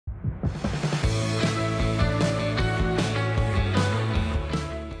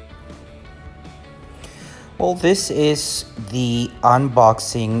Well, this is the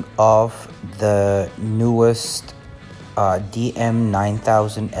unboxing of the newest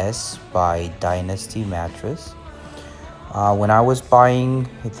DM-9000s by Dynasty Mattress. When I was buying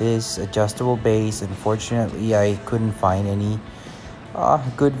this adjustable base, unfortunately I couldn't find any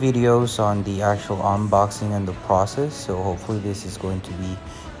good videos on the actual unboxing and the process, so hopefully this is going to be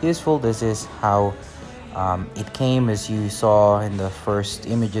useful. This is how it came. As you saw in the first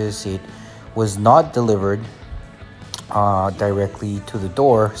images, it was not delivered directly to the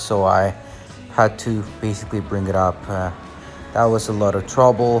door, so I had to basically bring it up. That was a lot of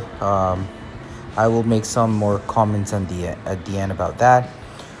trouble. I will make some more comments at the end about that.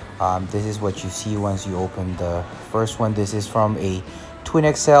 This is what you see once you open the first one. This is from a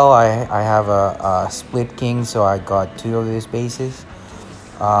Twin XL. I have a split king, so I got two of these bases.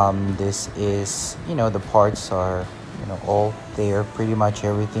 This is, the parts are, all there. Pretty much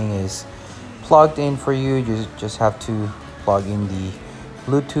everything is plugged in for you. You just have to plug in the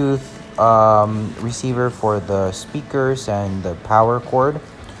Bluetooth receiver for the speakers and the power cord.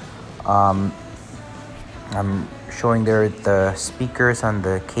 I'm showing there the speakers and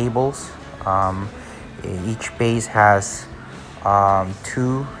the cables. Each base has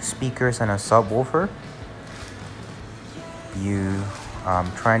two speakers and a subwoofer.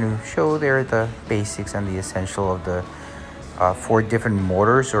 Trying to show there the basics and the essential of the four different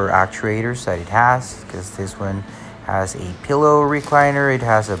motors or actuators that it has, because this one has a pillow recliner, it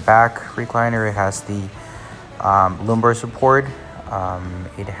has a back recliner, it has the lumbar support,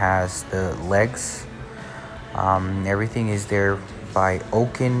 it has the legs. Everything is there by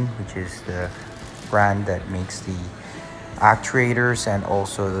Oaken, which is the brand that makes the actuators and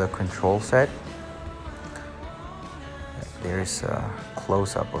also the control set. There's a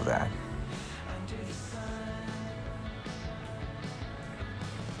close-up of that.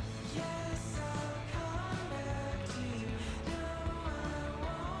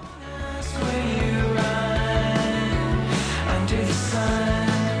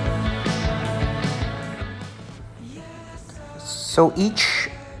 So each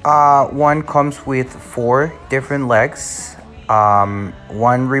one comes with four different legs,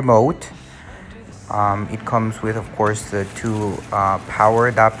 one remote. It comes with, of course, the two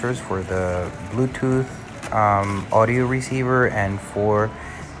power adapters for the Bluetooth audio receiver and for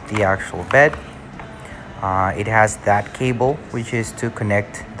the actual bed. It has that cable, which is to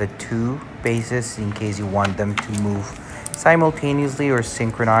connect the two bases in case you want them to move simultaneously or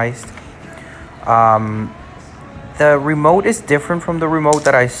synchronized. The remote is different from the remote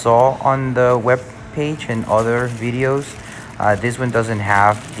that I saw on the web page and other videos. This one doesn't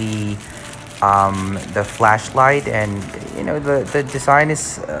have the flashlight, and the design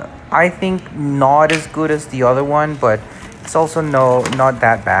is I think not as good as the other one, but it's also not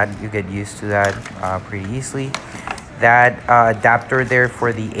that bad. You get used to that pretty easily. That adapter there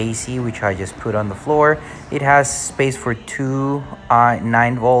for the AC, which I just put on the floor, it has space for two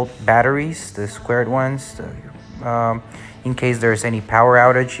 9-volt batteries, the squared ones. In case there's any power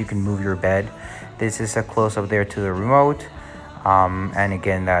outage, you can move your bed. This is a close-up there to the remote, and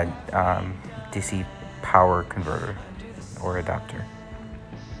again that DC power converter or adapter.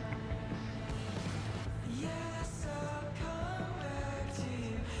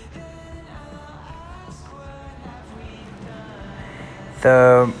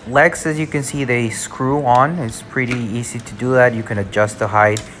 The legs, as you can see, they screw on. It's pretty easy to do that. You can adjust the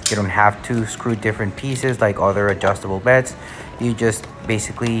height. You don't have to screw different pieces like other adjustable beds. You just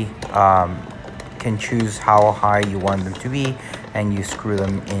basically can choose how high you want them to be, and you screw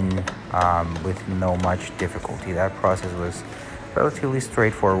them in with no much difficulty. That process was relatively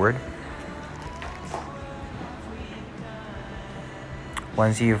straightforward.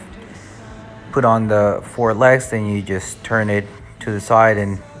 Once you've put on the four legs, then you just turn it to the side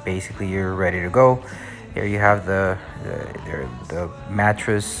and basically you're ready to go. There you have the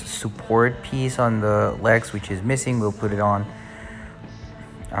mattress support piece on the legs, which is missing. We'll put it on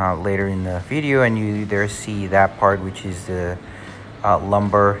later in the video, and you there see that part, which is the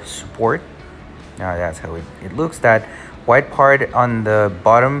lumbar support. Now that's how it looks. That white part on the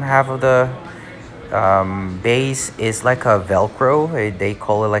bottom half of the base is like a Velcro. They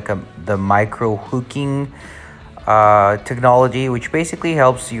call it like the micro hooking technology, which basically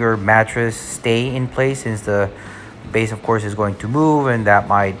helps your mattress stay in place, since the base of course is going to move, and that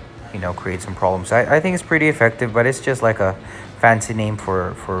might create some problems. I think it's pretty effective, but it's just like a fancy name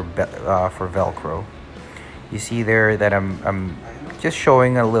for Velcro. You see there that I'm just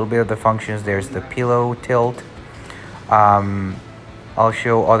showing a little bit of the functions. There's the pillow tilt. I'll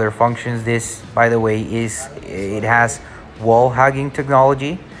show other functions. This, by the way, it has wall hugging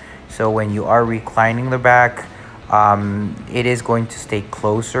technology. So when you are reclining the back, it is going to stay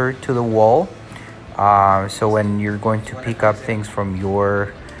closer to the wall. So when you're going to pick up things from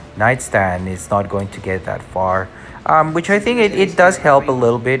your nightstand, it's not going to get that far, which I think it does help a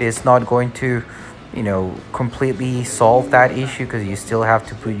little bit. It's not going to, you know, completely solve that issue, because you still have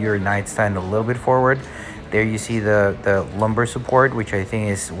to put your nightstand a little bit forward. There you see the lumbar support, which I think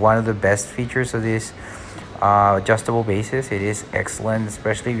is one of the best features of this adjustable bases. It is excellent,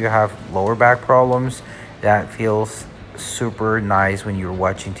 especially if you have lower back problems. That feels super nice when you're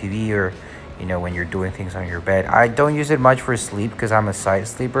watching TV, or, you know, when you're doing things on your bed. I don't use it much for sleep because I'm a side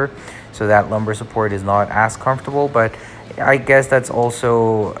sleeper, so that lumbar support is not as comfortable, but I guess that's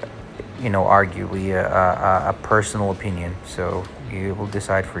also, you know, arguably a personal opinion, so you will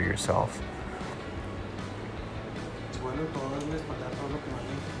decide for yourself.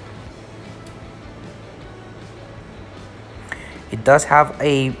 It does have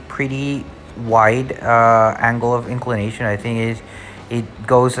a pretty wide angle of inclination. I think it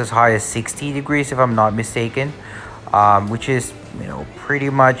goes as high as 60 degrees if I'm not mistaken, which is, you know, pretty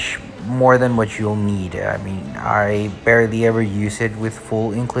much more than what you'll need. I mean, I barely ever use it with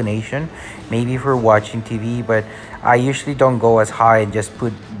full inclination, maybe for watching TV, but I usually don't go as high and just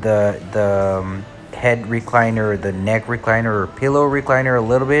put the head recliner, or the neck recliner, or pillow recliner a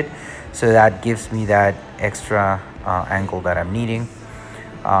little bit, so that gives me that extra angle that I'm needing.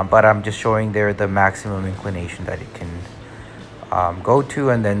 But I'm just showing there the maximum inclination that it can go to,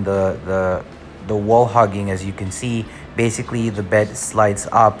 and then the wall hugging, as you can see, basically the bed slides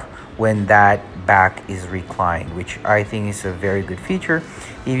up when that back is reclined, which I think is a very good feature.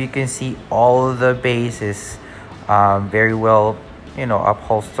 If you can see, all of the base is very well, you know,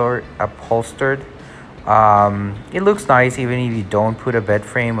 upholstered. It looks nice even if you don't put a bed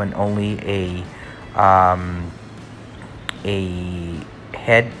frame and only a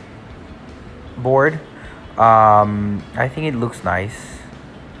headboard. I think it looks nice.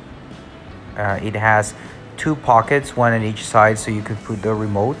 It has two pockets, one on each side, so you could put the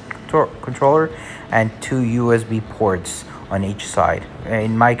remote controller, and two USB ports on each side.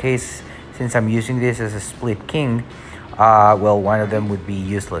 In my case, since I'm using this as a split king, well, one of them would be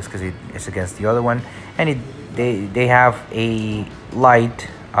useless because it is against the other one, and they have a light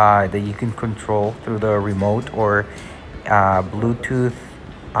that you can control through the remote or Bluetooth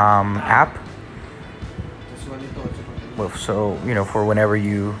app. Well, so, you know, for whenever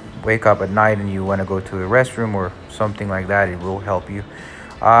you wake up at night and you want to go to the restroom or something like that, it will help you.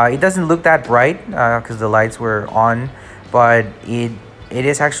 It doesn't look that bright because the lights were on, but it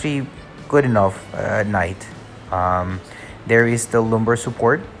is actually good enough at night. There is the lumbar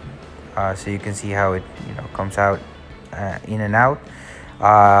support, so you can see how it, you know, comes out in and out.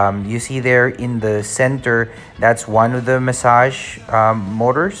 You see there in the center, that's one of the massage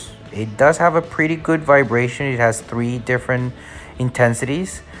motors. It does have a pretty good vibration. It has 3 different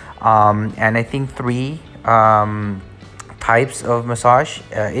intensities, and I think 3 types of massage.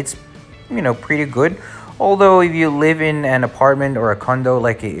 It's, you know, pretty good. Although if you live in an apartment or a condo,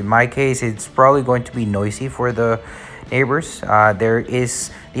 like in my case, it's probably going to be noisy for the neighbors. There is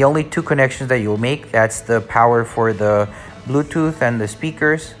the only 2 connections that you'll make. That's the power for the Bluetooth and the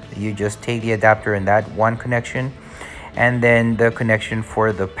speakers. You just take the adapter in that one connection, and then the connection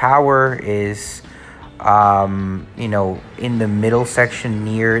for the power is you know, in the middle section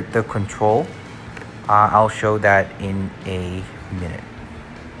near the control. I'll show that in a minute.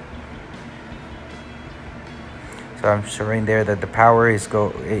 So I'm showing there that the power is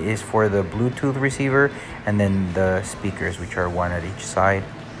for the Bluetooth receiver, and then the speakers, which are one at each side.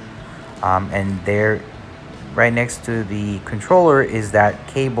 And there, right next to the controller, is that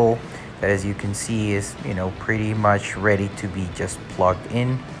cable that, as you can see, is, you know, pretty much ready to be just plugged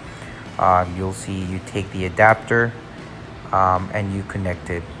in. You'll see you take the adapter and you connect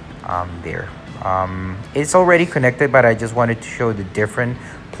it there. It's already connected, but I just wanted to show the different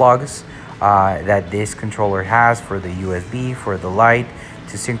plugs that this controller has for the USB, for the light,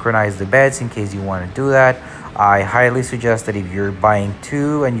 to synchronize the beds in case you want to do that. I highly suggest that if you're buying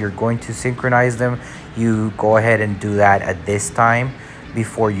 2 and you're going to synchronize them, you go ahead and do that at this time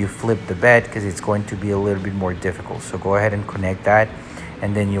before you flip the bed, because it's going to be a little bit more difficult. So go ahead and connect that,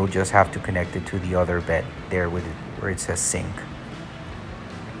 and then you'll just have to connect it to the other bed there with it, where it says sync.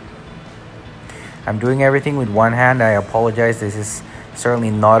 I'm doing everything with one hand. I apologize. This is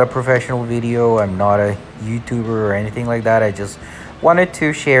certainly not a professional video. I'm not a YouTuber or anything like that. I just wanted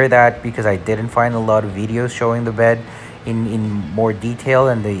to share that because I didn't find a lot of videos showing the bed in more detail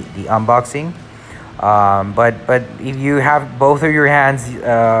and the unboxing. But if you have both of your hands,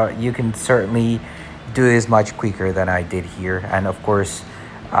 you can certainly do this much quicker than I did here. And of course,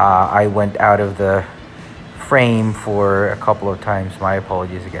 I went out of the frame for a couple of times. My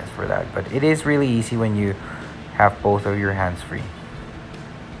apologies again for that, but it is really easy when you have both of your hands free.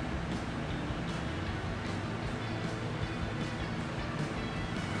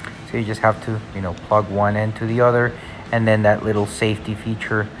 So you just have to, you know, plug one end to the other, and then that little safety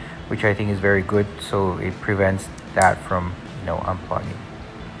feature, which I think is very good, so it prevents that from, you know, unplugging.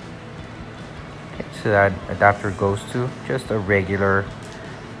 Okay, so that adapter goes to just a regular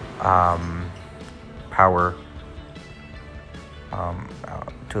power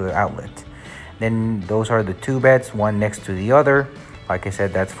to the outlet. Then those are the two beds, one next to the other. Like I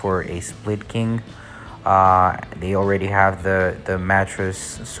said, that's for a split king. They already have the mattress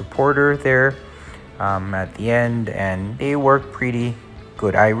supporter there at the end, and they work pretty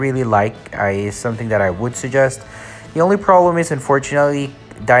good. I really like. It's something that I would suggest. The only problem is, unfortunately,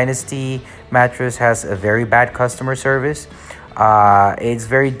 Dynasty Mattress has a very bad customer service. It's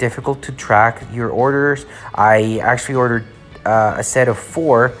very difficult to track your orders. I actually ordered a set of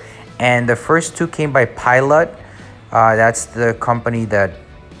 4, and the first 2 came by Pilot. That's the company that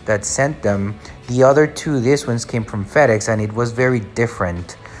sent them. The other 2, this ones came from FedEx, and it was very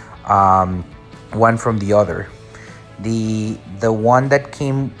different, one from the other. The one that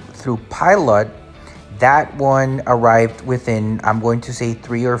came through Pilot, that one arrived within, I'm going to say,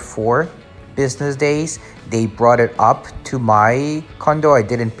 3 or 4 business days. They brought it up to my condo. I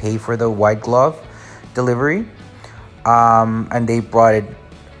didn't pay for the white glove delivery, and they brought it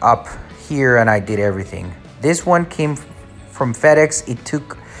up here, and I did everything. This one came from FedEx. It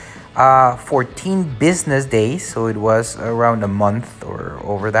took 14 business days, so it was around a month or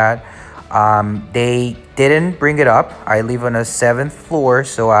over that. They didn't bring it up. I live on a 7th floor,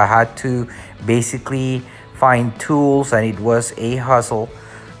 so I had to basically find tools, and it was a hassle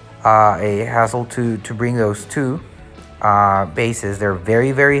to bring those 2 bases. They're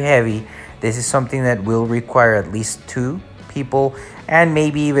very, very heavy. This is something that will require at least 2 people, and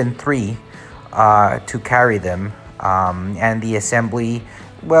maybe even 3 to carry them. And the assembly,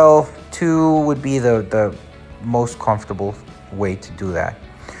 well, 2 would be the most comfortable way to do that.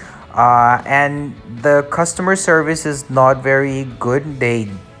 And the customer service is not very good.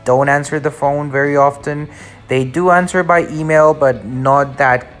 They don't answer the phone very often. They do answer by email, but not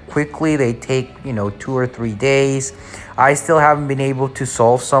that quickly. They take, you know, 2 or 3 days. I still haven't been able to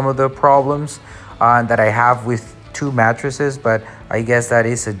solve some of the problems that I have with 2 mattresses, but I guess that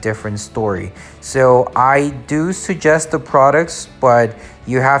is a different story. So I do suggest the products, but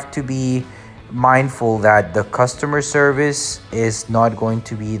you have to be mindful that the customer service is not going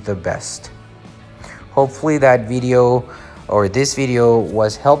to be the best. Hopefully that video or this video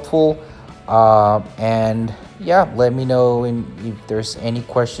was helpful, and yeah, let me know if there's any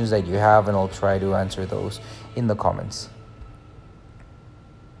questions that you have, and I'll try to answer those in the comments.